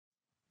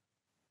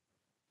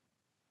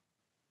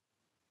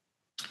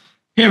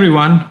Hey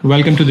everyone,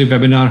 welcome to the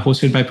webinar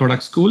hosted by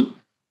Product School,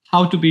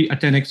 How to be a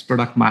 10x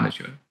Product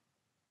Manager.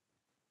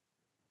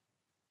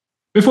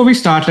 Before we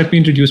start, let me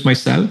introduce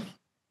myself.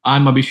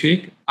 I'm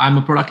Abhishek. I'm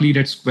a product lead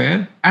at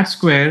Square. At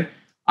Square,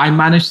 I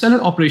manage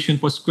seller operation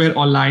for Square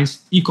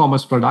Online's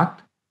e-commerce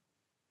product.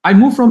 I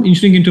moved from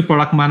engineering into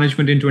product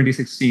management in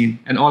 2016,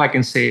 and all I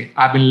can say,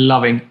 I've been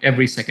loving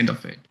every second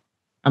of it.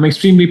 I'm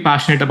extremely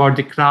passionate about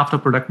the craft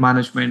of product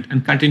management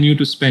and continue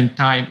to spend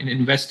time in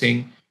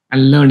investing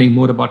and learning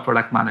more about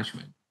product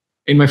management.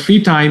 In my free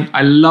time,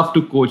 I love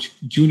to coach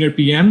junior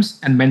PMs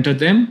and mentor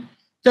them,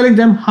 telling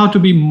them how to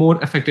be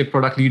more effective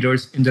product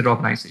leaders in their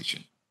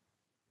organization.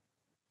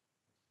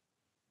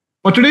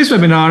 For today's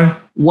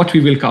webinar, what we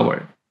will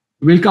cover.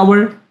 We'll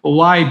cover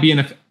why be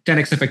a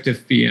 10x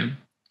effective PM.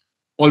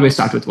 Always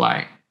start with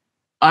why.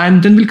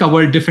 And then we'll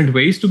cover different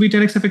ways to be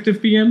 10x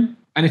effective PM.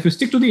 And if you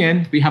stick to the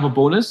end, we have a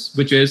bonus,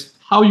 which is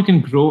how you can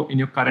grow in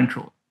your current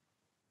role.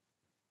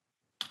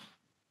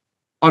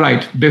 All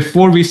right,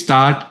 before we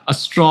start, a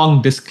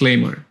strong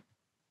disclaimer.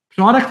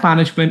 Product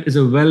management is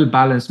a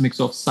well-balanced mix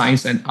of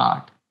science and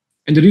art.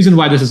 And the reason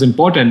why this is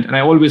important, and I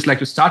always like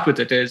to start with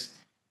it, is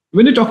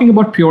when you're talking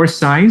about pure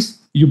science,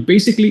 you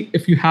basically,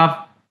 if you have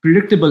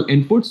predictable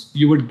inputs,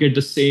 you would get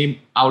the same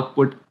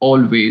output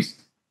always.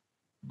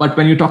 But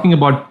when you're talking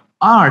about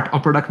art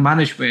or product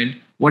management,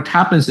 what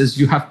happens is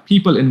you have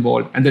people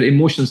involved and their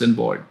emotions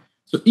involved.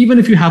 So even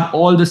if you have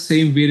all the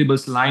same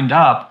variables lined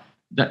up,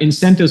 the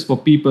incentives for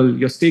people,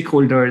 your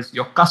stakeholders,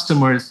 your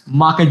customers,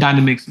 market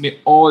dynamics may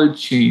all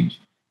change.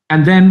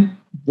 And then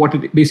what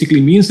it basically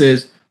means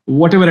is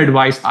whatever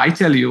advice I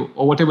tell you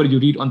or whatever you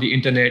read on the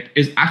internet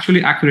is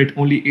actually accurate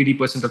only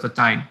 80% of the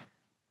time.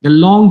 The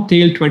long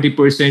tail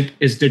 20%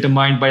 is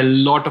determined by a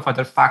lot of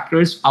other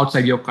factors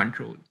outside your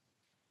control.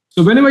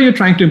 So whenever you're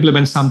trying to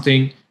implement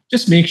something,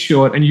 just make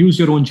sure and use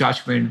your own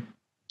judgment,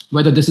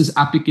 whether this is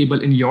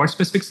applicable in your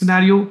specific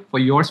scenario for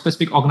your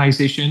specific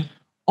organization,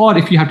 or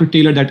if you have to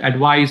tailor that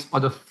advice or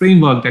the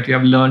framework that you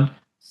have learned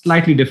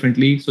slightly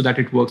differently so that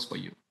it works for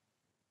you.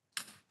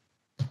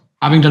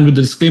 Having done with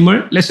the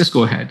disclaimer, let's just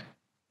go ahead.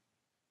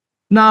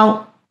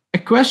 Now, a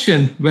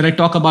question when I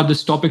talk about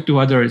this topic to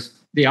others,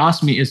 they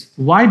ask me is,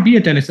 why be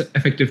a 10x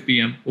effective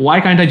PM?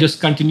 Why can't I just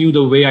continue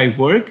the way I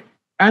work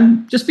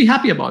and just be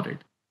happy about it?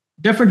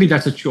 Definitely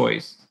that's a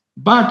choice.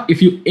 But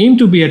if you aim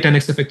to be a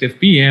 10x effective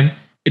PM,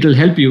 it'll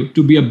help you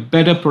to be a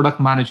better product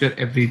manager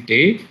every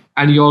day,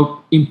 and your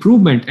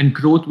improvement and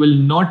growth will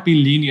not be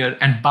linear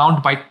and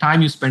bound by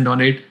time you spend on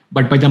it,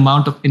 but by the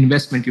amount of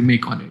investment you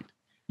make on it.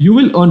 You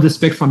will earn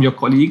respect from your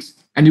colleagues,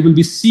 and you will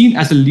be seen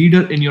as a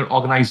leader in your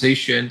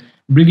organization,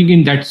 bringing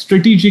in that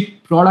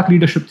strategic product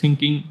leadership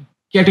thinking,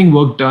 getting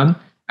work done,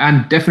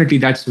 and definitely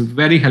that's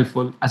very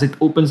helpful as it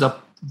opens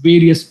up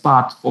various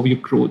paths for your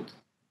growth.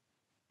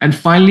 And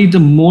finally, the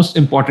most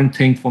important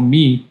thing for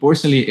me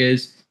personally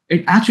is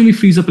it actually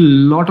frees up a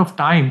lot of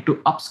time to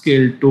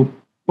upskill, to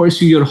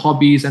pursue your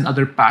hobbies and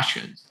other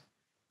passions.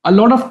 A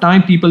lot of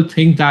time people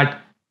think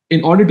that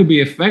in order to be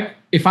effective,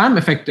 if I'm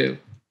effective,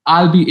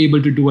 I'll be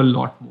able to do a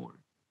lot more.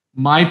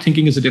 My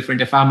thinking is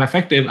different. If I'm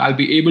effective, I'll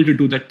be able to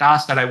do the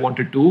task that I want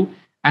to do,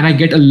 and I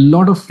get a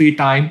lot of free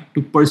time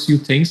to pursue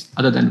things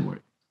other than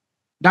work.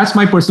 That's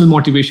my personal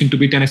motivation to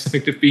be 10x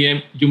effective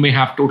PM. You may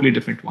have totally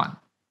different one.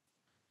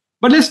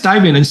 But let's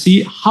dive in and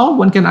see how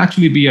one can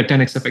actually be a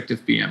 10x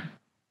effective PM.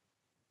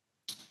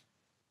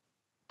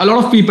 A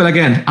lot of people,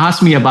 again,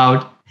 ask me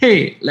about,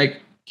 hey,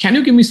 can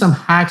you give me some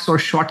hacks or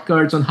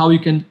shortcuts on how you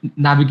can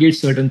navigate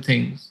certain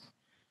things?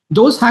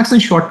 Those hacks and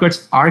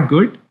shortcuts are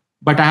good,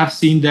 but I have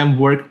seen them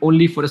work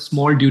only for a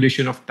small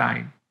duration of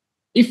time.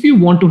 If you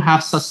want to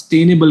have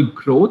sustainable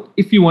growth,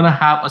 if you want to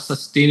have a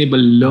sustainable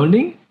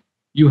learning,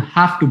 you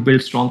have to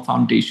build strong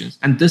foundations.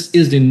 And this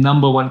is the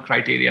number one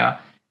criteria.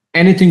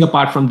 Anything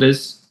apart from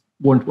this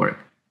won't work.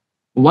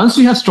 Once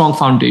you have strong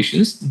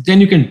foundations,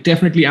 then you can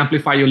definitely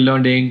amplify your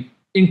learning,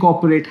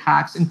 incorporate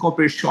hacks,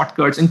 incorporate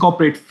shortcuts,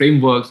 incorporate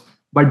frameworks,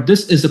 but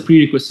this is a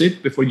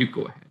prerequisite before you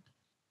go ahead.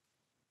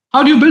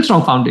 How do you build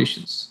strong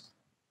foundations?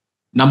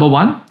 Number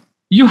one,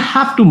 you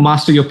have to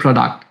master your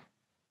product.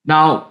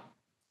 Now,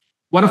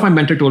 one of my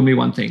mentors told me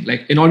one thing,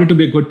 in order to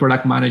be a good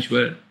product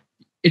manager,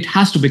 it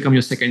has to become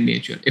your second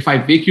nature. If I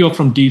wake you up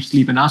from deep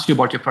sleep and ask you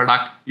about your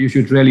product, you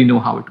should really know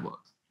how it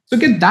works. So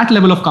get that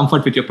level of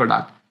comfort with your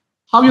product,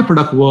 how your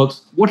product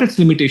works, what its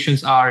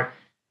limitations are.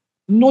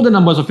 Know the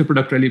numbers of your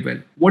product really well.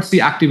 What's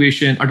the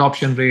activation,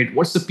 adoption rate?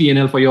 What's the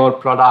P&L for your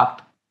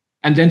product?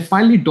 And then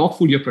finally, dog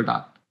food your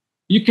product.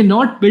 You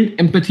cannot build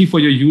empathy for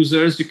your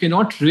users. You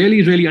cannot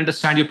really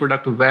understand your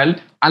product well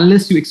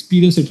unless you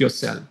experience it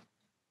yourself.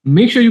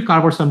 Make sure you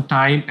carve out some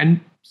time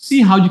and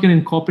see how you can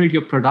incorporate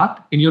your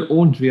product in your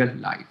own real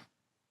life.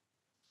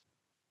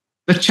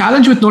 The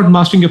challenge with not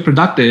mastering your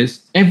product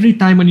is every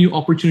time a new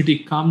opportunity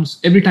comes,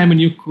 every time a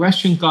new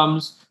question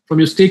comes from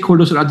your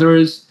stakeholders or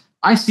others,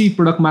 I see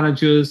product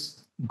managers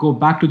go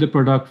back to the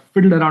product,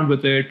 fiddle around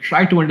with it,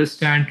 try to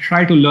understand,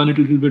 try to learn it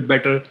a little bit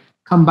better,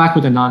 come back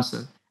with an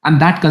answer.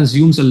 And that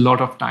consumes a lot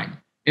of time.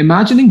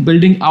 Imagining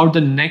building out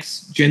the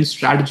next gen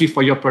strategy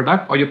for your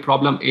product or your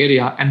problem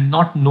area and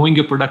not knowing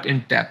your product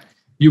in depth,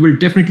 you will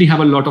definitely have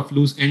a lot of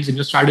loose ends in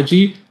your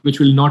strategy, which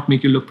will not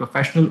make you look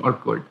professional or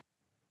good.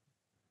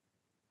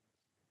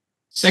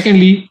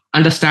 Secondly,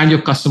 understand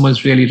your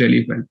customers really,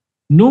 really well.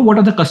 Know what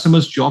are the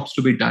customers' jobs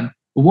to be done.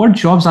 What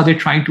jobs are they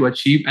trying to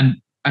achieve,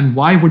 and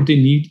why would they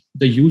need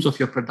the use of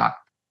your product?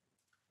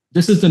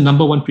 This is the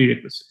number one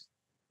prerequisite.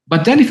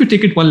 But then if you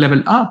take it one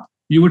level up,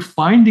 you would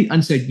find the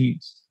unsaid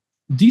needs.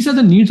 These are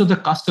the needs of the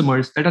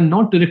customers that are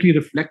not directly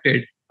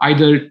reflected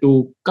either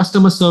to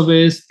customer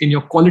service, in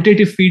your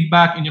qualitative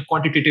feedback, in your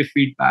quantitative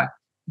feedback.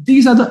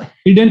 These are the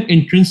hidden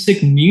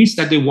intrinsic needs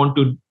that they want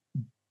to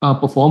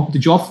perform the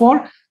job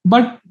for,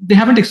 but they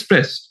haven't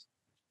expressed.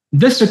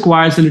 This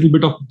requires a little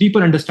bit of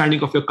deeper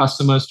understanding of your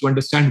customers to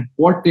understand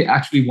what they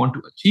actually want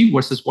to achieve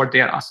versus what they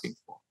are asking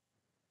for.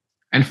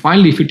 And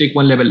finally, if you take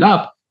one level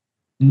up,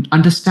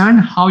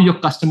 understand how your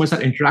customers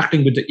are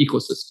interacting with the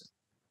ecosystem.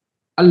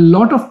 A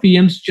lot of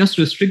PMs just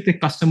restrict their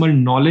customer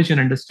knowledge and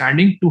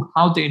understanding to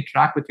how they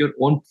interact with your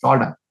own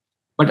product.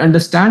 But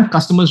understand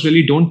customers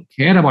really don't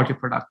care about your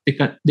product.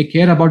 They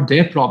care about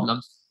their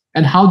problems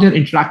and how they're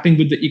interacting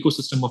with the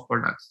ecosystem of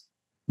products.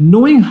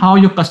 Knowing how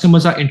your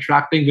customers are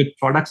interacting with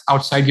products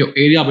outside your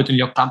area within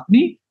your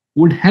company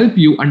would help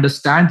you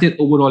understand their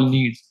overall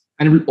needs.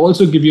 And it will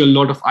also give you a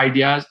lot of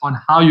ideas on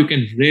how you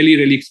can really,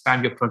 really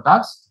expand your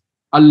products.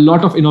 A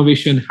lot of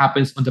innovation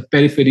happens on the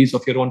peripheries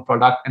of your own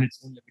product and its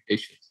own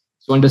limitations.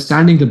 So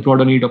understanding the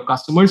broader need of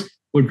customers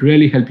would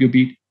really help you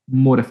be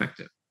more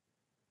effective.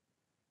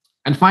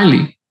 And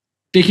finally,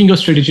 taking your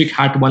strategic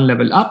hat one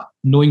level up,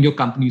 knowing your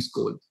company's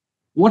goals.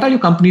 What are your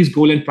company's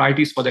goals and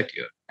priorities for that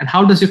year? And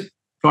how does your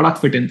product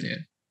fit in there?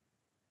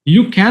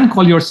 You can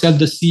call yourself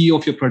the CEO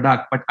of your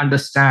product, but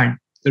understand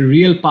the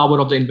real power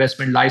of the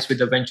investment lies with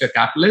the venture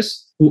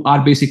capitalists, who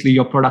are basically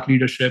your product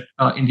leadership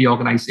in the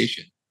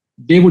organization.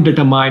 They would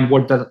determine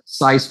what the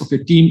size of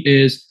your team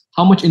is,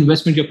 how much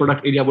investment your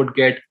product area would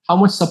get, how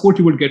much support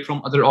you would get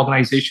from other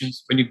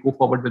organizations when you go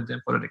forward with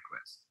them for a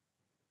request.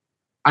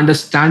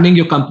 Understanding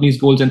your company's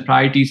goals and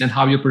priorities and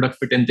how your product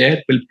fit in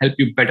there will help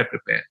you better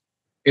prepare.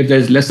 If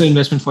there's lesser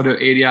investment for your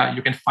area,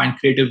 you can find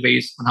creative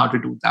ways on how to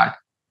do that.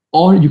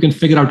 Or you can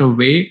figure out a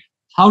way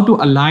how to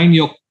align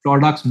your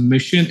product's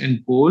mission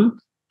and goal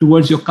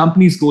towards your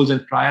company's goals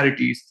and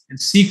priorities and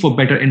seek for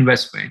better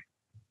investment.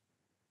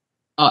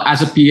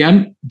 As a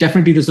PM,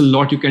 definitely there's a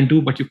lot you can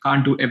do, but you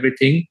can't do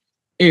everything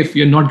if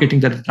you're not getting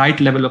the right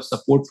level of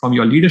support from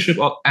your leadership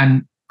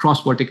and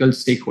cross-vertical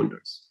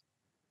stakeholders.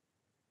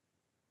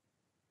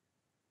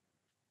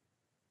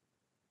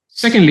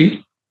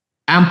 Secondly,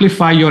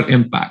 amplify your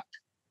impact.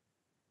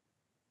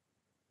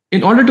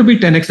 In order to be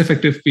 10x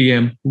effective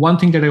PM, one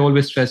thing that I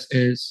always stress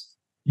is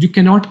you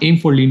cannot aim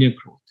for linear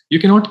growth. You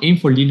cannot aim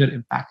for linear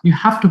impact. You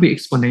have to be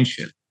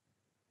exponential.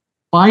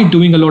 By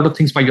doing a lot of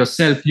things by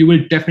yourself, you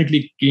will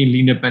definitely gain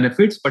linear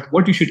benefits, but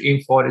what you should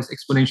aim for is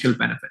exponential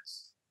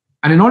benefits.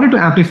 And in order to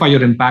amplify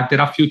your impact,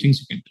 there are a few things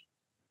you can do.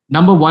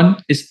 Number one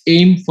is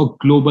aim for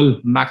global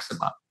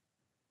maxima.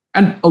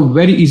 And a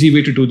very easy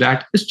way to do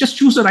that is just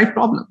choose the right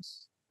problems.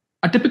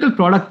 A typical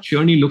product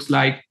journey looks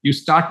like you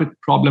start with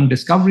problem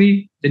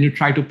discovery, then you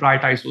try to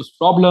prioritize those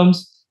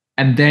problems,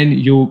 and then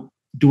you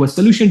do a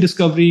solution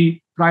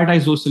discovery,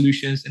 prioritize those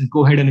solutions, and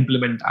go ahead and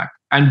implement that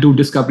and do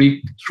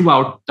discovery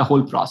throughout the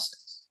whole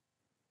process.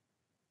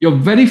 Your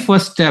very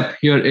first step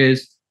here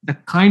is the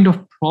kind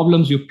of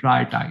problems you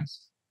prioritize.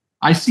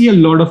 I see a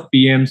lot of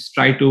PMs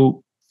try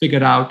to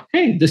figure out,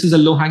 hey, this is a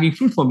low-hanging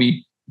fruit for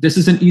me. This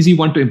is an easy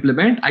one to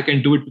implement. I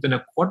can do it within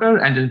a quarter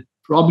and then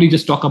probably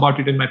just talk about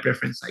it in my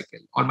preference cycle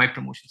or my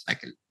promotion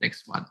cycle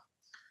next month.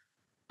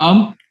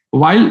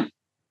 While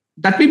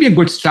that may be a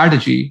good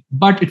strategy,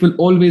 but it will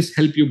always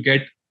help you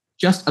get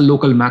just a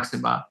local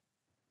maxima.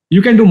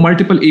 You can do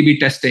multiple A/B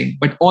testing,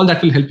 but all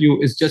that will help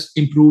you is just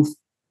improve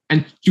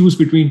and choose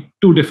between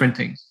two different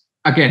things.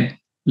 Again,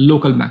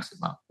 local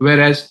maxima.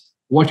 Whereas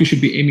what you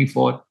should be aiming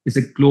for is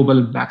a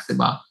global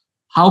maxima.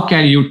 How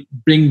can you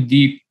bring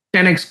the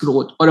 10x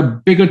growth or a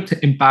bigger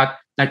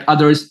impact that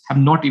others have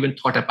not even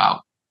thought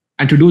about?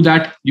 And to do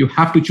that, you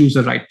have to choose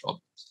the right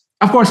problems.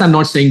 Of course, I'm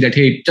not saying that,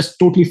 hey, just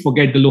totally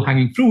forget the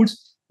low-hanging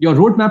fruits. Your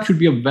roadmap should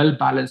be a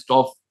well-balanced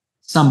of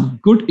some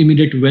good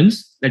immediate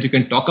wins that you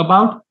can talk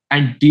about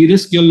and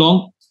de-risk your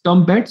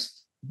long-term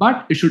bets,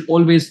 but it should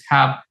always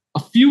have a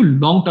few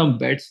long-term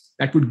bets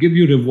that would give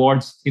you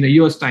rewards in a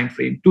year's time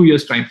frame, 2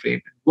 years time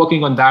frame.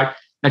 Working on that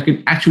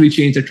can actually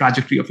change the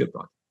trajectory of your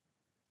product.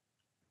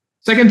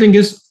 Second thing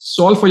is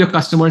solve for your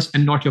customers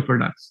and not your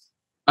products.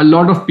 A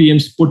lot of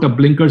PMs put a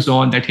blinkers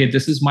on that, hey,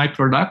 this is my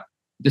product,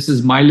 this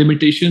is my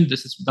limitation,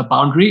 this is the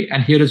boundary,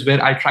 and here is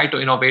where I try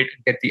to innovate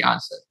and get the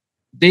answer.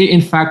 They,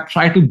 in fact,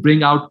 try to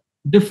bring out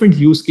different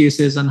use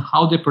cases and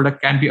how their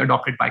product can be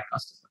adopted by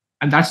customers.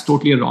 And that's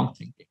totally a wrong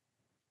thinking.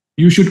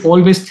 You should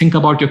always think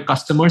about your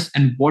customers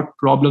and what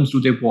problems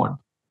do they want,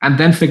 and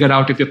then figure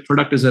out if your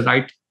product is the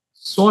right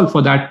solve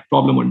for that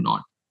problem or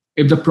not.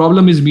 If the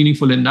problem is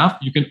meaningful enough,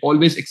 you can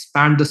always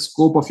expand the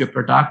scope of your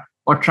product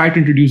or try to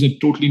introduce a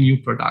totally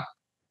new product.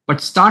 but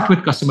start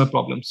with customer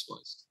problems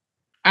first.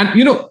 And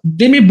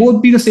they may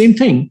both be the same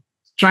thing,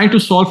 trying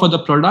to solve for the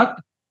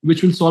product,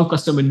 which will solve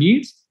customer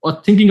needs,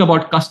 or thinking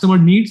about customer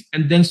needs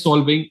and then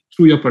solving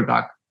through your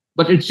product.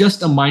 But it's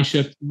just a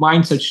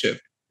mindset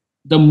shift.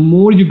 The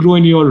more you grow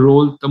in your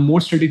role, the more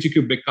strategic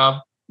you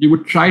become. You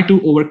would try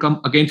to overcome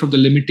again from the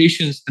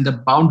limitations and the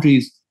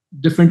boundaries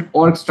different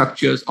org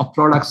structures or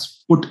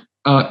products put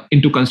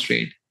into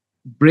constraint.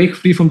 Break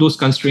free from those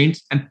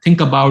constraints and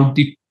think about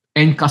the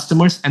end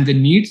customers and their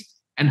needs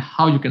and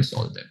how you can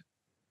solve them.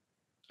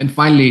 And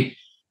finally,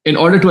 in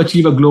order to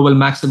achieve a global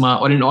maxima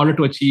or in order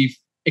to achieve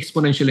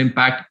exponential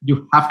impact,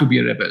 you have to be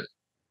a rebel.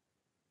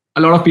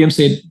 A lot of PMs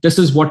say, this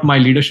is what my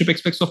leadership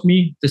expects of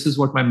me. This is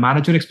what my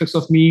manager expects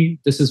of me.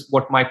 This is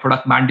what my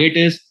product mandate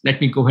is. Let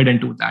me go ahead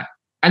and do that.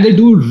 And they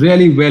do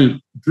really well,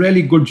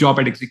 really good job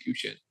at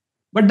execution.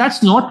 But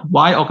that's not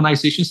why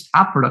organizations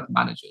have product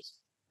managers.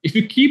 If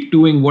you keep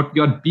doing what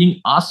you're being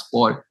asked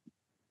for,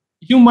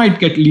 you might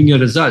get linear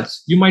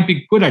results. You might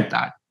be good at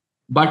that,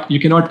 but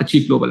you cannot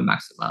achieve global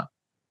maxima.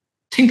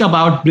 Think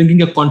about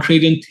bringing a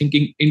contrarian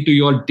thinking into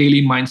your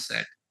daily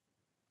mindset.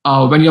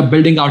 When you're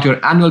building out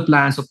your annual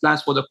plans or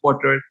plans for the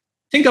quarter,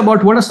 think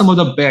about what are some of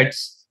the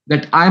bets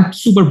that I'm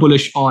super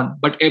bullish on,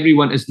 but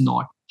everyone is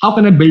not. How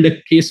can I build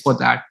a case for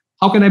that?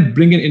 How can I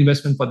bring in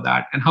investment for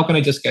that? And how can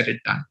I just get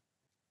it done?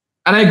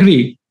 And I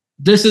agree,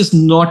 this is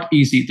not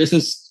easy. This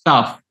is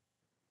tough.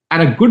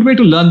 And a good way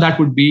to learn that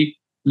would be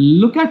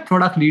look at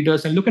product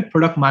leaders and look at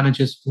product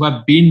managers who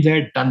have been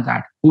there, done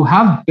that, who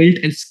have built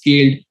and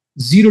scaled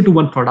 0 to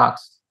 1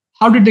 products.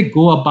 How did they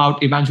go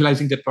about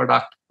evangelizing their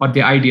product or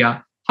their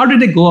idea? How did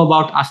they go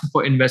about asking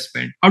for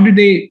investment? How did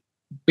they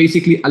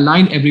basically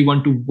align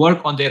everyone to work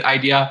on their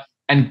idea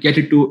and get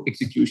it to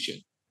execution?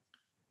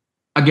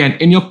 Again,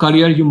 in your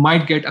career, you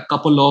might get a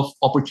couple of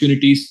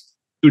opportunities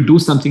to do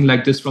something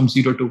like this from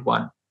 0 to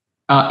 1.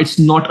 It's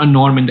not a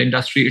norm in the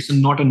industry. It's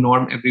not a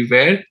norm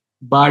everywhere.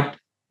 But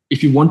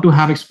if you want to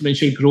have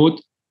exponential growth,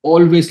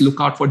 always look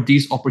out for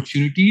these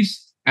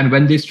opportunities. And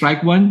when they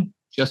strike one,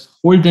 just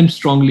hold them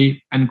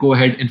strongly and go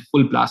ahead in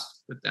full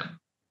blast with them.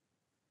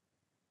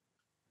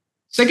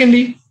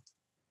 Secondly,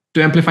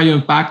 to amplify your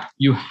impact,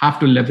 you have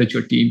to leverage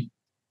your team.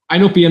 I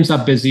know PMs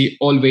are busy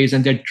always,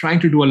 and they're trying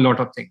to do a lot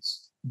of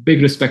things.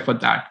 Big respect for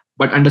that.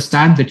 But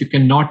understand that you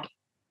cannot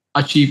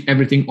achieve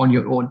everything on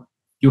your own.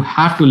 You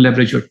have to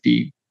leverage your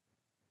team.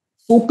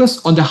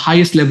 Focus on the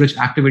highest leverage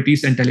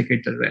activities and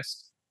delegate the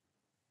rest.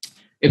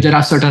 If there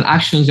are certain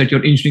actions that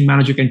your engineering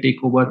manager can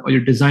take over or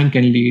your design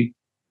can lead,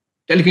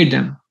 delegate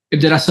them.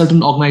 If there are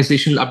certain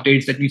organizational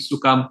updates that needs to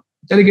come,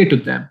 delegate to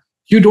them.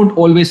 You don't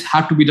always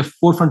have to be the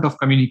forefront of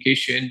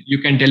communication. You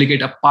can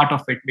delegate a part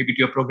of it, maybe to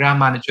your program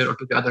manager or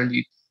to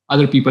the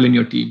other people in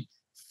your team.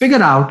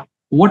 Figure out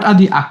what are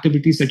the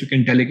activities that you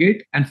can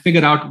delegate and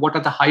figure out what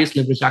are the highest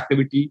leverage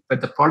activity where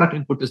the product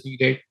input is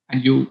needed,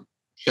 and you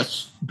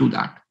just do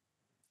that.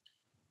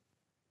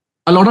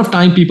 A lot of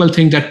time people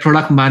think that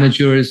product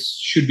managers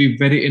should be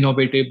very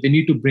innovative. They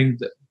need to bring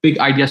the big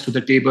ideas to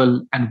the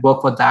table and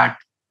work for that.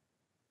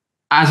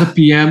 As a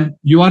PM,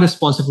 you are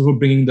responsible for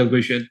bringing the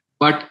vision,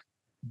 but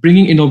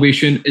bringing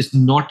innovation is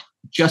not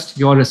just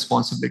your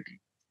responsibility.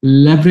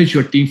 Leverage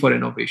your team for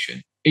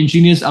innovation.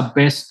 Engineers are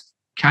best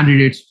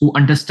candidates who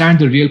understand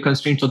the real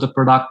constraints of the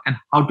product and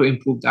how to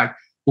improve that,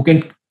 who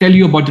can tell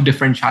you about the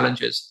different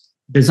challenges.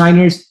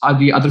 Designers are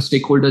the other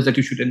stakeholders that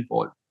you should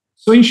involve.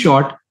 So in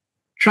short,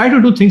 try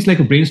to do things like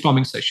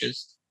brainstorming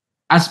sessions.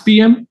 As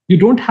PM, you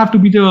don't have to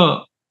be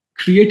the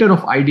creator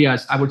of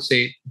ideas, I would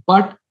say,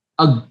 but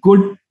a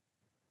good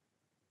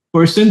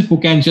person who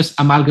can just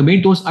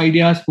amalgamate those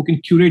ideas, who can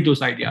curate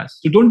those ideas.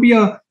 So don't be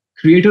a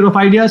creator of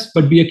ideas,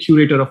 but be a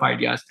curator of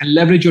ideas and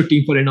leverage your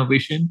team for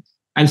innovation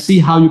and see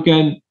how you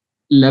can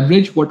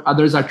leverage what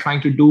others are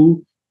trying to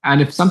do. And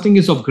if something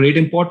is of great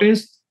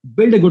importance,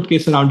 build a good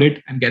case around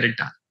it and get it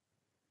done.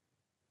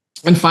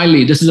 And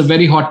finally, this is a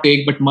very hot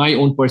take, but my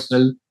own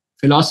personal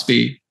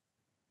philosophy,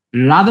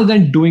 rather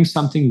than doing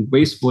something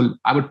wasteful,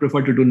 I would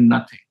prefer to do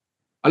nothing.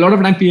 A lot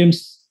of time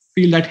PMs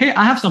feel that, hey,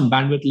 I have some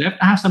bandwidth left,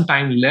 I have some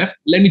time left,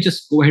 let me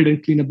just go ahead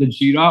and clean up the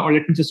Jira, or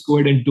let me just go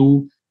ahead and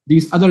do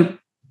these other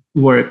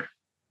work.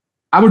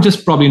 I would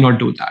just probably not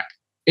do that.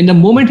 In the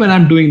moment when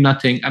I'm doing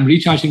nothing, I'm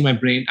recharging my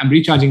brain, I'm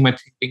recharging my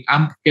thinking,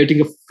 I'm getting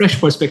a fresh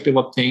perspective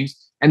of things,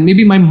 and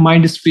maybe my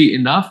mind is free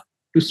enough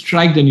to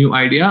strike the new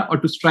idea or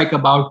to strike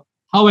about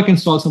how I can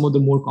solve some of the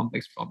more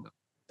complex problems.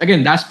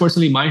 Again, that's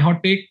personally my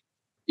hot take.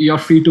 You're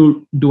free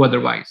to do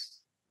otherwise.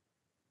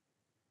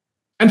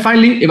 And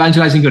finally,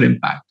 evangelizing your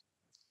impact.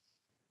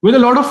 With a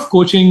lot of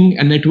coaching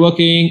and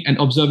networking and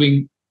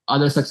observing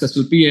other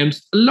successful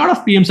PMs, a lot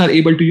of PMs are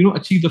able to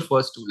achieve the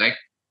first two, like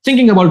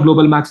thinking about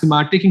global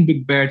maxima, taking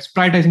big bets,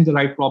 prioritizing the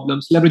right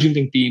problems, leveraging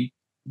the team.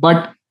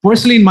 But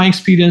personally, in my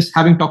experience,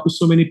 having talked to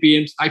so many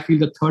PMs, I feel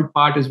the third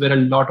part is where a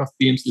lot of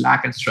PMs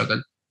lack and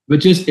struggle,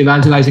 which is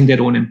evangelizing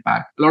their own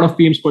impact. A lot of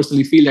PMs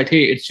personally feel that,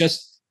 hey, it's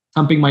just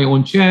thumping my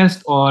own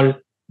chest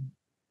or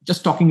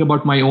just talking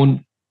about my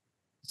own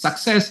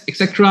success,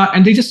 etc.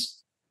 And they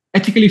just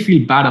ethically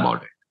feel bad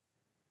about it.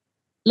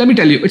 Let me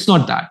tell you, it's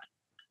not that.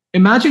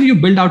 Imagine you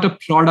build out a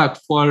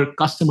product for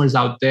customers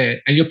out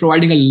there and you're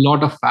providing a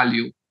lot of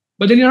value,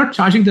 but then you're not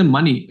charging them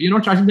money. You're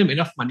not charging them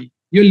enough money.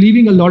 You're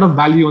leaving a lot of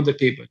value on the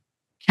table.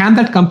 Can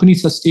that company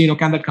sustain or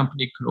can that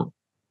company grow?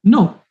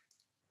 No.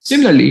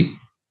 Similarly,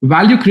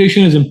 value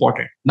creation is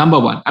important. Number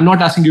one, I'm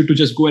not asking you to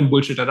just go and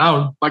bullshit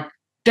around, but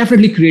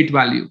definitely create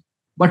value.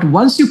 But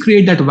once you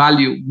create that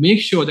value, make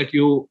sure that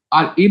you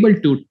are able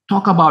to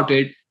talk about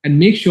it and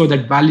make sure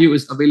that value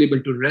is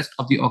available to the rest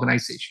of the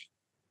organization.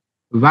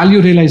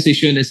 Value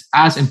realization is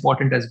as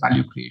important as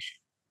value creation.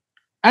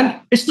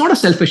 And it's not a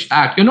selfish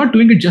act. You're not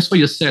doing it just for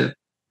yourself.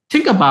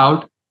 Think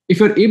about if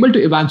you're able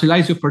to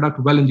evangelize your product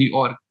well in the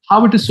org,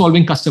 how it is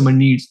solving customer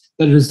needs,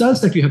 the results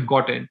that you have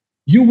gotten,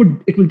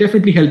 it will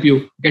definitely help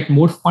you get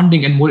more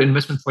funding and more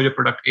investment for your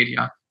product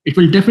area. It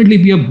will definitely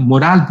be a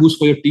morale boost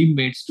for your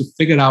teammates to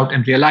figure out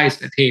and realize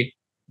that, hey,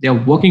 they're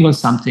working on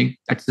something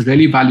that's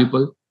really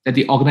valuable, that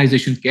the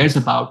organization cares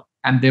about,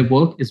 and their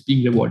work is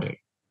being rewarded.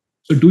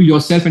 So do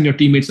yourself and your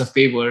teammates a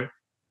favor.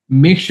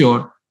 Make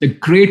sure the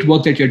great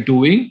work that you're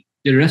doing,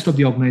 the rest of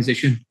the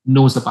organization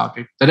knows about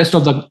it. The rest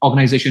of the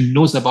organization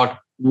knows about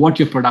what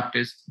your product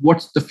is,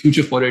 what's the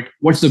future for it,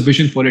 what's the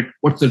vision for it,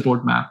 what's the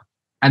roadmap.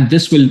 And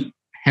this will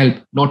help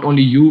not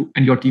only you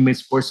and your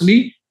teammates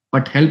personally,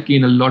 but help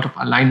gain a lot of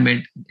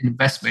alignment and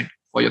investment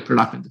for your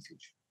product in the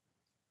future.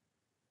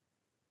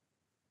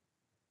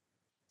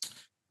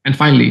 And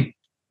finally,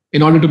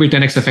 in order to be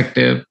 10x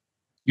effective,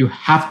 you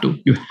have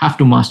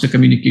to master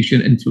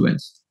communication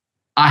influence.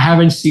 I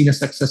haven't seen a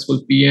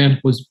successful PM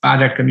who's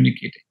bad at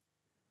communicating.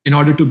 In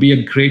order to be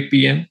a great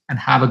PM and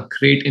have a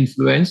great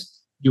influence,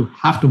 you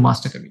have to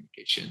master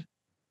communication.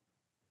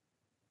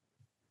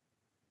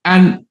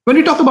 And when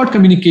we talk about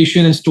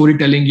communication and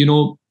storytelling,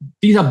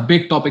 these are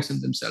big topics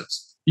in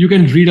themselves. You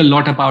can read a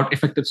lot about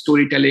effective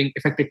storytelling,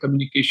 effective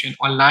communication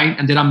online,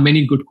 and there are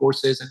many good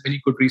courses and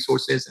many good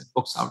resources and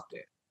books out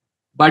there.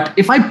 But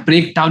if I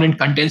break down and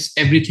condense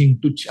everything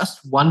to just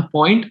one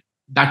point,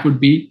 that would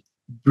be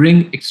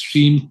bring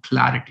extreme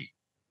clarity.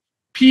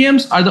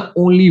 PMs are the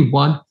only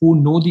one who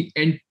know the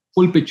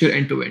full picture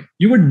end to end.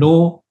 You would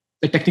know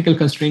the technical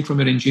constraint from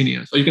your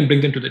engineers, or you can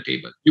bring them to the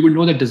table. You would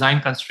know the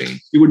design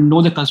constraints. You would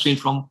know the constraint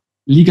from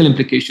legal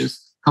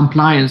implications,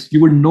 compliance.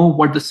 You would know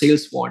what the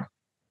sales want.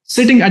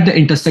 Sitting at the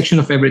intersection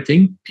of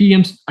everything,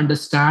 PMs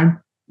understand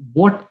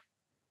what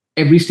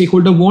every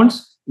stakeholder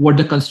wants, what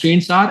the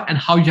constraints are, and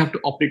how you have to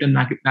operate and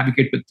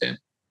navigate with them.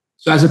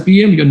 So as a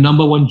PM, your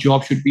number one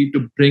job should be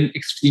to bring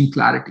extreme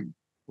clarity.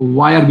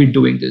 Why are we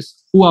doing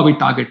this? Who are we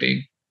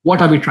targeting?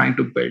 What are we trying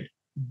to build?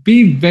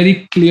 Be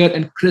very clear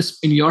and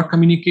crisp in your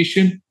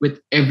communication with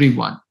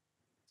everyone.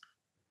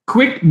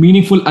 Quick,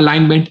 meaningful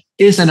alignment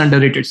is an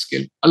underrated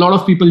skill. A lot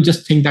of people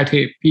just think that,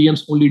 hey,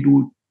 PMs only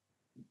do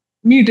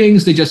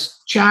meetings, they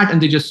just chat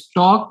and they just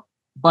talk.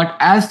 But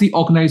as the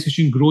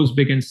organization grows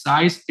big in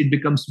size, it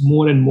becomes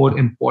more and more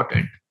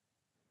important.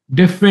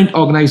 Different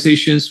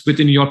organizations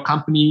within your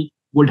company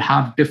would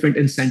have different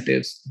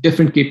incentives,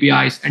 different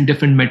KPIs, and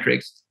different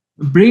metrics.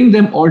 Bring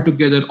them all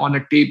together on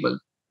a table,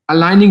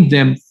 aligning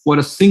them for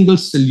a single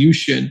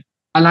solution,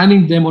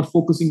 aligning them or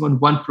focusing on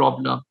one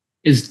problem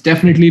is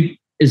definitely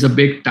a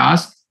big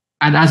task.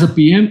 And as a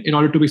PM, in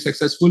order to be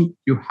successful,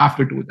 you have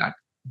to do that.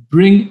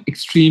 Bring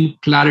extreme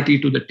clarity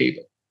to the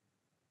table.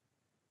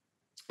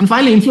 And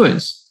finally,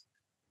 influence.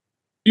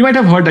 You might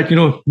have heard that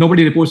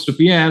nobody reports to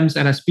PMs,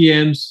 and as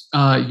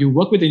PMs, you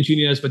work with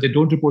engineers, but they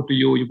don't report to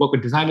you. You work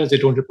with designers, they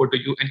don't report to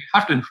you, and you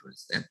have to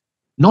influence them.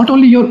 Not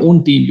only your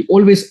own team, you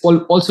always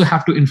also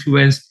have to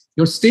influence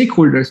your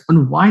stakeholders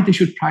on why they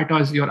should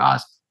prioritize your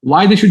ask,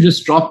 why they should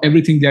just drop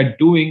everything they're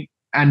doing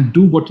and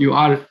do what you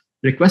are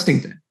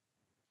requesting them.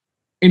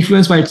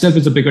 Influence by itself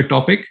is a bigger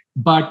topic,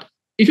 but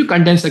if you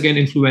condense again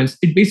influence,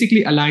 it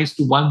basically aligns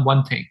to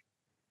one thing.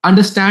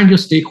 Understand your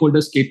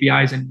stakeholders'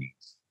 KPIs and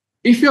needs.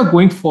 If you're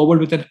going forward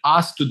with an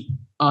ask to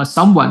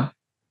someone,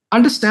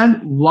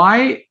 understand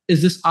why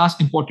is this ask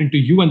important to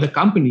you and the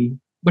company,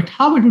 but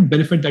how it would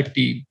benefit that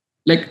team,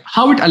 like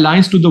how it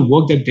aligns to the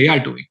work that they are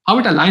doing, how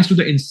it aligns to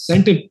the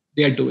incentive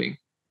they are doing.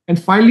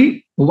 And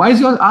finally, why is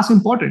your ask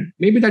important?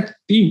 Maybe that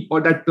team or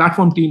that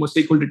platform team or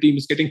stakeholder team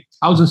is getting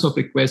thousands of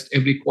requests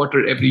every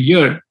quarter, every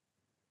year.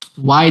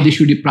 Why they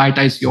should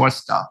prioritize your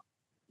stuff?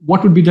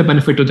 What would be the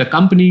benefit to the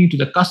company, to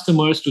the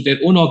customers, to their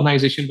own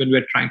organization when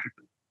we're trying to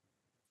do?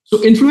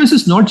 So influence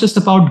is not just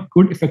about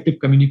good, effective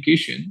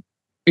communication.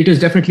 It is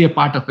definitely a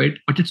part of it,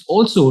 but it's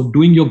also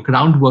doing your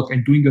groundwork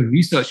and doing your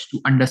research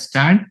to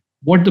understand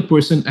what the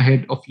person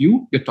ahead of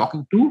you, you're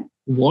talking to,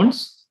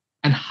 wants,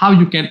 and how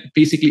you can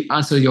basically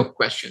answer your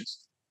questions.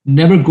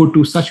 Never go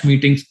to such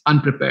meetings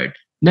unprepared.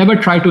 Never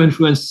try to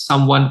influence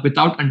someone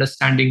without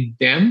understanding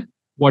them,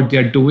 what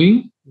they're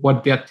doing,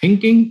 what they're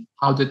thinking,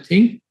 how they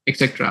think,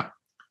 etc.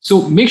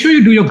 So make sure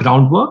you do your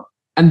groundwork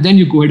and then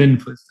you go ahead and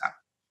influence that.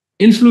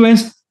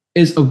 Influence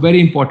is a very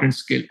important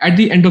skill. At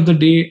the end of the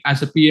day,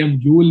 as a PM,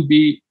 you will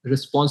be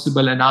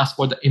responsible and asked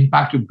for the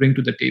impact you bring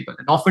to the table.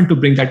 And often to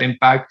bring that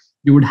impact,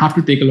 you would have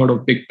to take a lot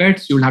of big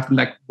bets. You will have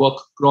to work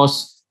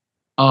cross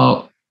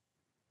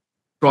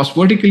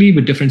vertically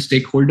with different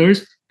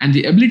stakeholders. And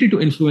the ability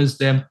to influence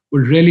them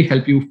will really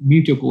help you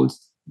meet your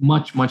goals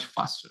much, much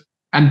faster.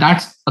 And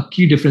that's a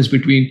key difference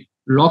between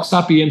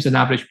rockstar PMs and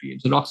average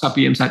PMs. The rockstar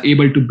PMs are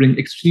able to bring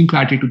extreme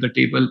clarity to the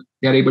table.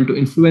 They are able to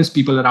influence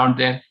people around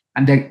them,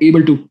 and they're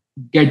able to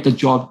get the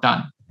job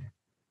done.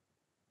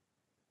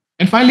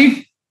 And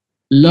finally,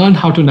 learn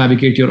how to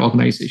navigate your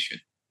organization.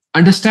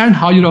 Understand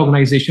how your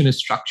organization is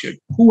structured.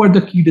 Who are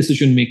the key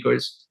decision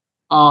makers?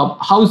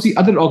 How is the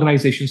other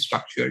organization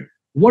structured?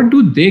 What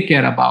do they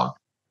care about?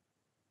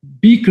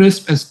 Be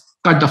crisp and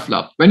cut the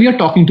fluff. When you're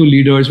talking to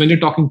leaders, when you're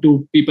talking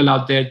to people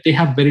out there, they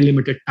have very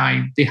limited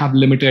time. They have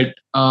limited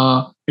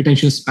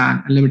attention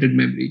span and limited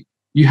memory.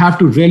 You have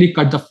to really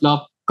cut the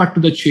fluff, cut to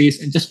the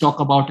chase, and just talk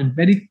about in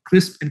very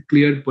crisp and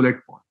clear bullet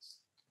points.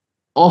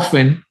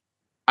 Often,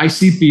 I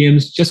see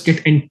PMs just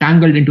get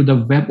entangled into the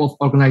web of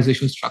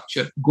organizational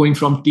structure, going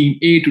from team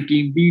A to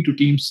team B to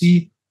team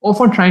C,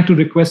 often trying to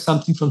request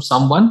something from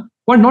someone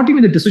who are not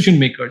even the decision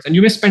makers. And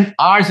you may spend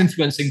hours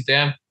influencing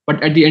them,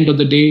 but at the end of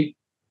the day,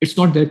 it's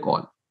not their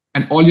call.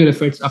 And all your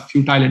efforts are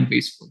futile and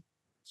wasteful.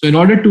 So in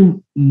order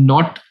to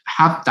not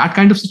have that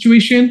kind of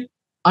situation,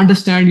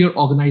 understand your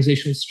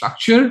organizational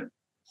structure.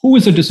 Who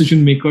is the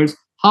decision makers?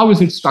 How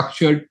is it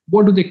structured?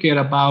 What do they care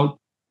about?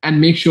 And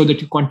make sure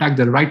that you contact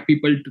the right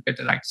people to get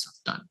the right stuff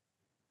done.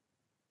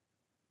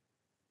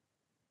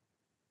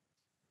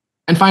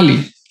 And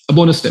finally, a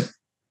bonus tip.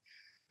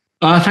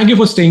 Thank you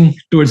for staying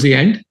towards the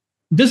end.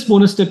 This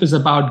bonus tip is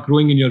about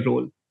growing in your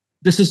role.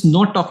 This is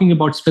not talking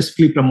about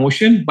specifically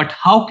promotion, but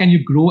how can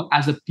you grow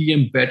as a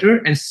PM better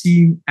and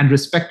seen and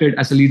respected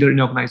as a leader in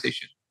your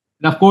organization.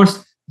 And of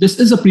course, this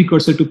is a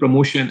precursor to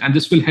promotion, and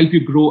this will help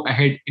you grow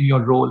ahead in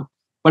your role.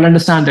 But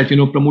understand that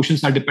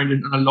promotions are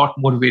dependent on a lot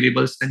more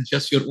variables than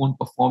just your own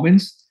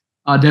performance.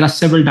 There are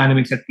several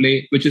dynamics at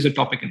play, which is a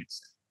topic in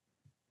itself.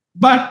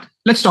 But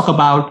let's talk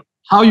about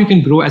how you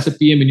can grow as a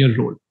PM in your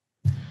role.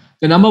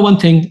 The number one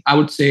thing I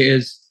would say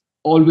is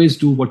always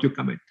do what you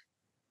commit.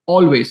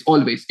 Always,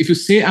 always. If you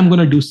say I'm going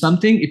to do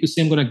something, if you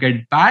say I'm going to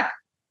get back,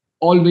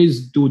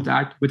 always do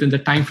that within the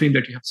time frame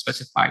that you have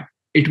specified.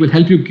 It will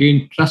help you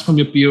gain trust from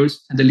your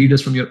peers and the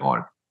leaders from your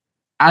org.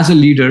 As a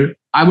leader,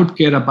 I would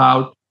care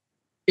about,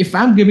 if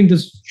I'm giving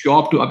this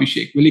job to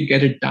Abhishek, will he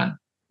get it done?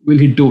 Will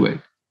he do it?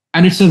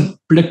 And it's a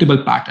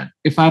predictable pattern.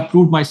 If I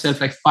proved myself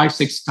like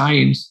 5-6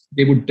 times,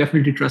 they would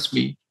definitely trust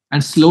me.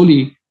 And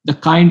slowly, the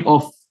kind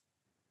of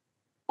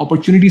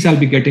opportunities I'll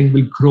be getting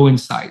will grow in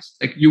size.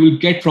 Like you will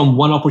get from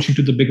one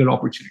opportunity to the bigger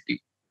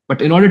opportunity.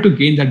 But in order to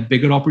gain that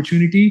bigger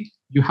opportunity,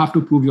 you have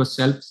to prove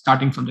yourself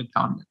starting from the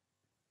ground level.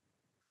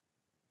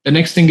 The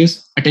next thing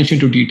is attention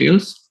to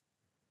details.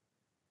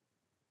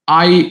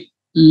 I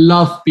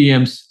love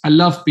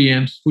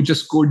PMs who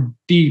just go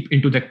deep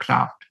into their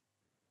craft.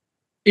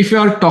 If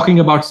you're talking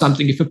about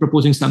something, if you're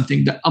proposing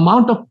something, the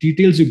amount of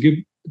details you give,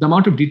 the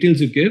amount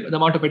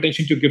of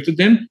attention you give to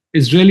them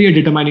is really a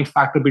determining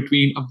factor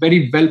between a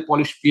very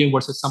well-polished PM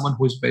versus someone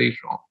who is very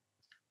raw.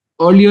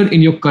 Earlier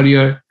in your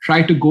career,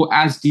 try to go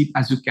as deep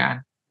as you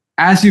can.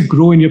 As you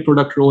grow in your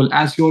product role,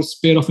 as your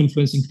sphere of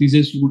influence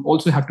increases, you will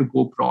also have to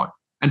go broad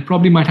and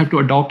probably might have to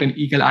adopt an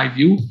eagle eye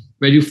view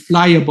where you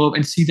fly above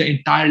and see the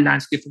entire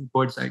landscape from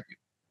bird's eye view.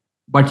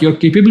 But your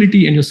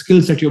capability and your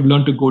skills that you've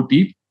learned to go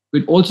deep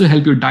will also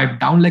help you dive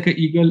down like an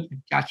eagle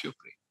and catch your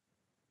prey.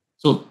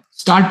 So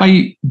start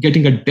by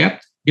getting a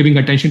depth, giving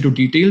attention to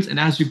details, and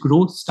as you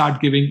grow,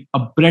 start giving a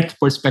breadth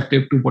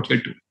perspective to what you're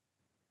doing.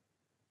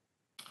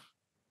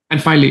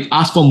 And finally,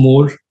 ask for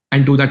more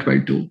and do that well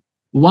too.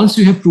 Once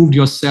you have proved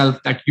yourself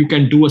that you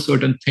can do a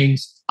certain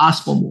things,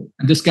 ask for more.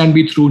 And this can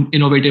be through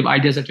innovative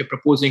ideas that you're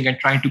proposing and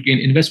trying to gain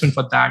investment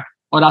for that,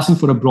 or asking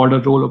for a broader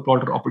role or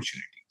broader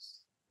opportunities.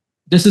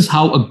 This is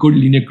how a good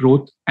linear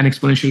growth and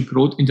exponential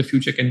growth in the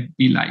future can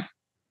be like.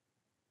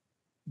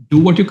 Do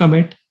what you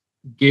commit,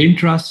 gain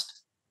trust,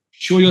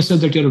 show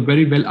yourself that you're a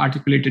very well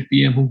articulated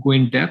PM who go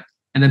in depth,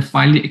 and then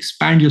finally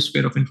expand your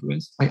sphere of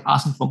influence by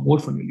asking for more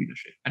from your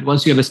leadership. And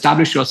once you have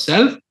established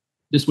yourself,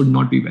 this would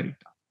not be very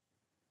tough.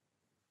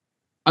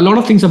 A lot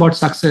of things about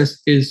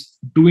success is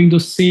doing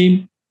those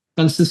same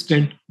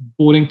consistent,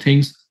 boring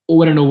things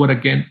over and over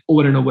again.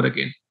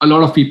 A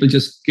lot of people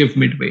just give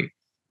midway.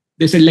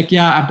 They say like,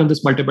 yeah, I've done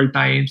this multiple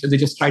times, and they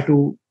just try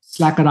to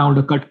slack around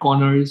or cut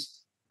corners.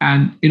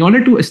 And in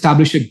order to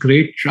establish a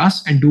great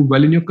trust and do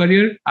well in your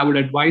career, I would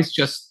advise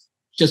just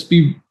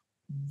be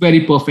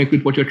very perfect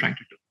with what you're trying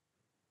to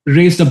do.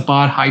 Raise the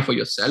bar high for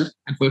yourself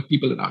and for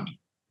people around you.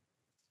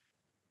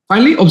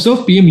 Finally,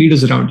 observe PM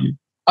leaders around you.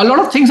 A lot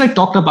of things I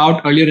talked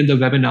about earlier in the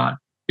webinar,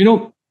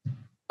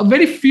 a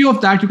very few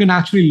of that you can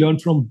actually learn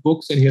from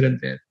books and here and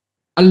there.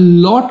 A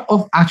lot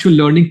of actual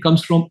learning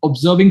comes from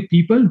observing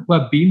people who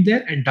have been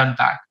there and done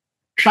that.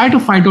 Try to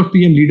find out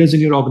PM leaders in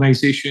your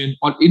organization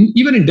or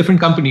even in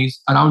different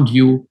companies around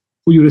you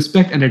who you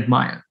respect and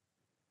admire.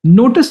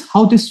 Notice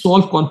how they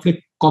solve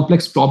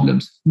complex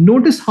problems.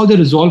 Notice how they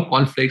resolve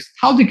conflicts,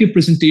 how they give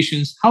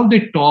presentations, how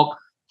they talk,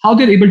 how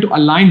they're able to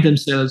align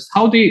themselves,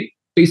 how they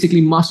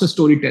basically master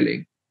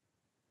storytelling.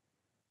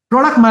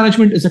 Product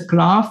management is a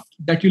craft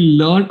that you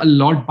learn a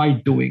lot by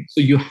doing.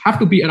 So you have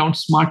to be around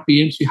smart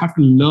PMs, you have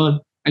to learn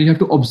and you have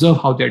to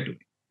observe how they're doing.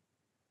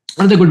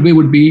 Another good way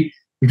would be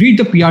read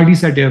the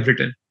PRDs that they have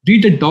written,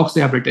 read the docs they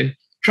have written,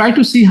 try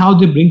to see how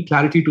they bring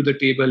clarity to the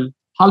table,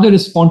 how they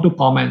respond to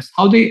comments,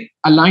 how they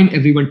align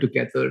everyone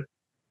together.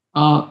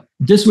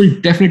 This will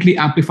definitely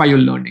amplify your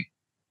learning.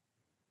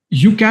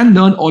 You can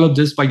learn all of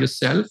this by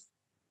yourself.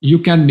 You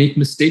can make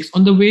mistakes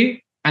on the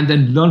way and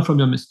then learn from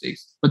your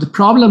mistakes. But the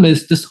problem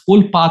is this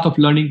whole path of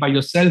learning by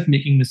yourself,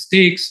 making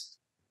mistakes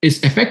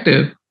is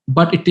effective,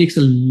 but it takes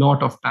a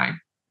lot of time.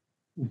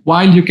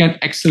 While you can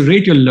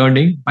accelerate your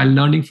learning by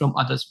learning from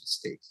others'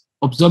 mistakes,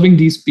 observing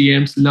these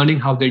PMs,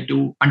 learning how they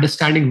do,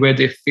 understanding where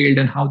they failed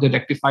and how they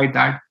rectified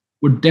that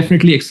would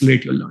definitely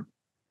accelerate your learning.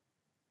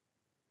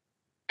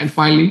 And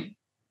finally,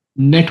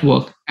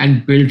 network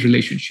and build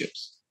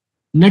relationships.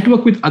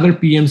 Network with other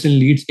PMs and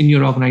leads in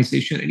your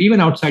organization and even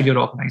outside your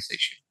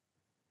organization.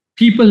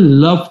 People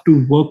love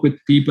to work with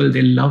people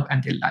they love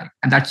and they like.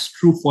 And that's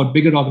true for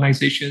bigger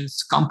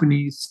organizations,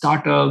 companies,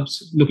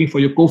 startups, looking for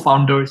your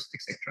co-founders,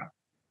 etc.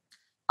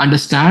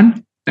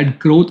 Understand that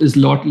growth is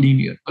not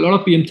linear. A lot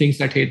of PM thinks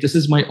that, hey, this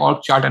is my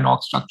org chart and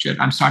org structure.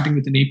 I'm starting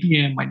with an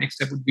APM. My next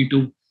step would be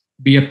to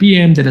be a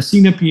PM, then a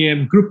senior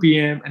PM, group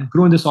PM, and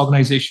grow in this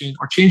organization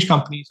or change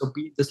companies or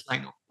be in this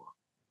line of work.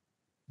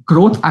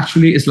 Growth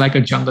actually is like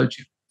a jungle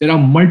gym. There are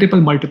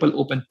multiple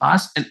open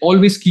paths, and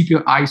always keep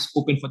your eyes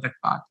open for that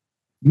path.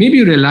 Maybe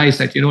you realize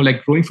that,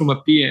 like growing from a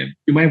PM,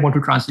 you might want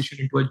to transition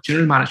into a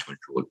general management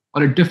role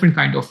or a different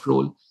kind of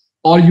role,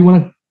 or you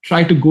want to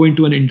try to go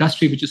into an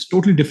industry which is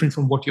totally different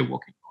from what you're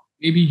working on.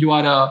 Maybe you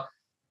are a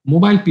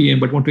mobile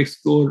PM but want to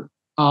explore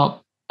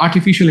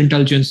artificial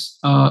intelligence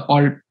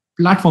or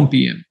platform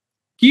PM.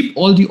 Keep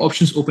all the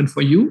options open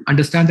for you.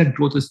 Understand that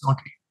growth is not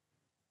linear.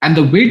 And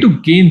the way to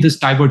gain this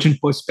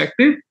divergent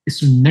perspective is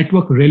to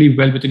network really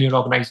well within your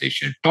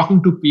organization,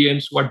 talking to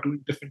PMs who are doing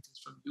different things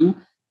from you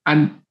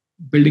and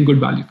building good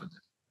value for them.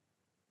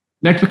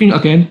 Networking,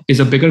 again, is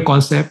a bigger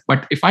concept,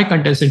 but if I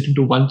condense it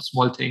into one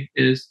small thing,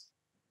 is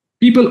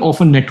people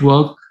often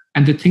network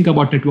and they think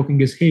about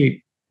networking as,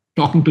 hey,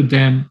 talking to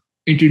them,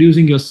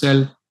 introducing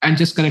yourself, and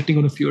just connecting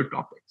on a fewer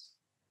topics.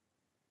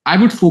 I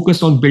would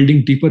focus on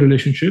building deeper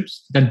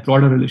relationships than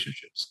broader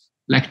relationships.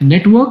 Like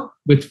network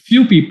with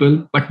few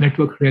people, but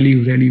network really,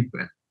 really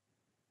well.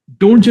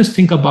 Don't just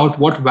think about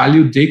what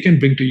value they can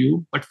bring to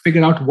you, but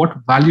figure out what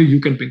value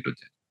you can bring to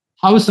them.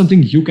 How is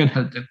something you can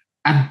help them?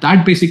 And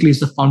that basically is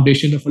the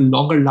foundation of a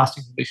longer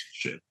lasting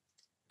relationship.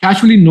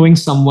 Casually knowing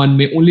someone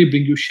may only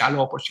bring you shallow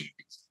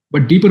opportunities,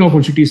 but deeper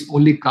opportunities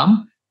only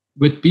come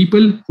with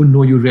people who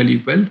know you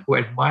really well, who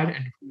admire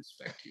and who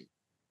respect you.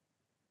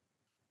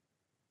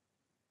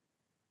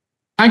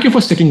 Thank you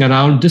for sticking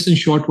around. This, in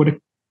short, was a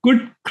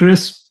good,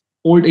 crisp,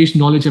 old age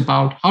knowledge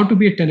about how to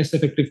be a 10x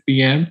effective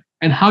PM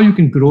and how you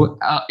can grow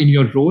in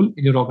your role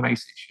in your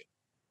organization.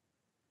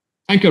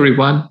 Thank you,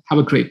 everyone. Have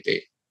a great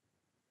day.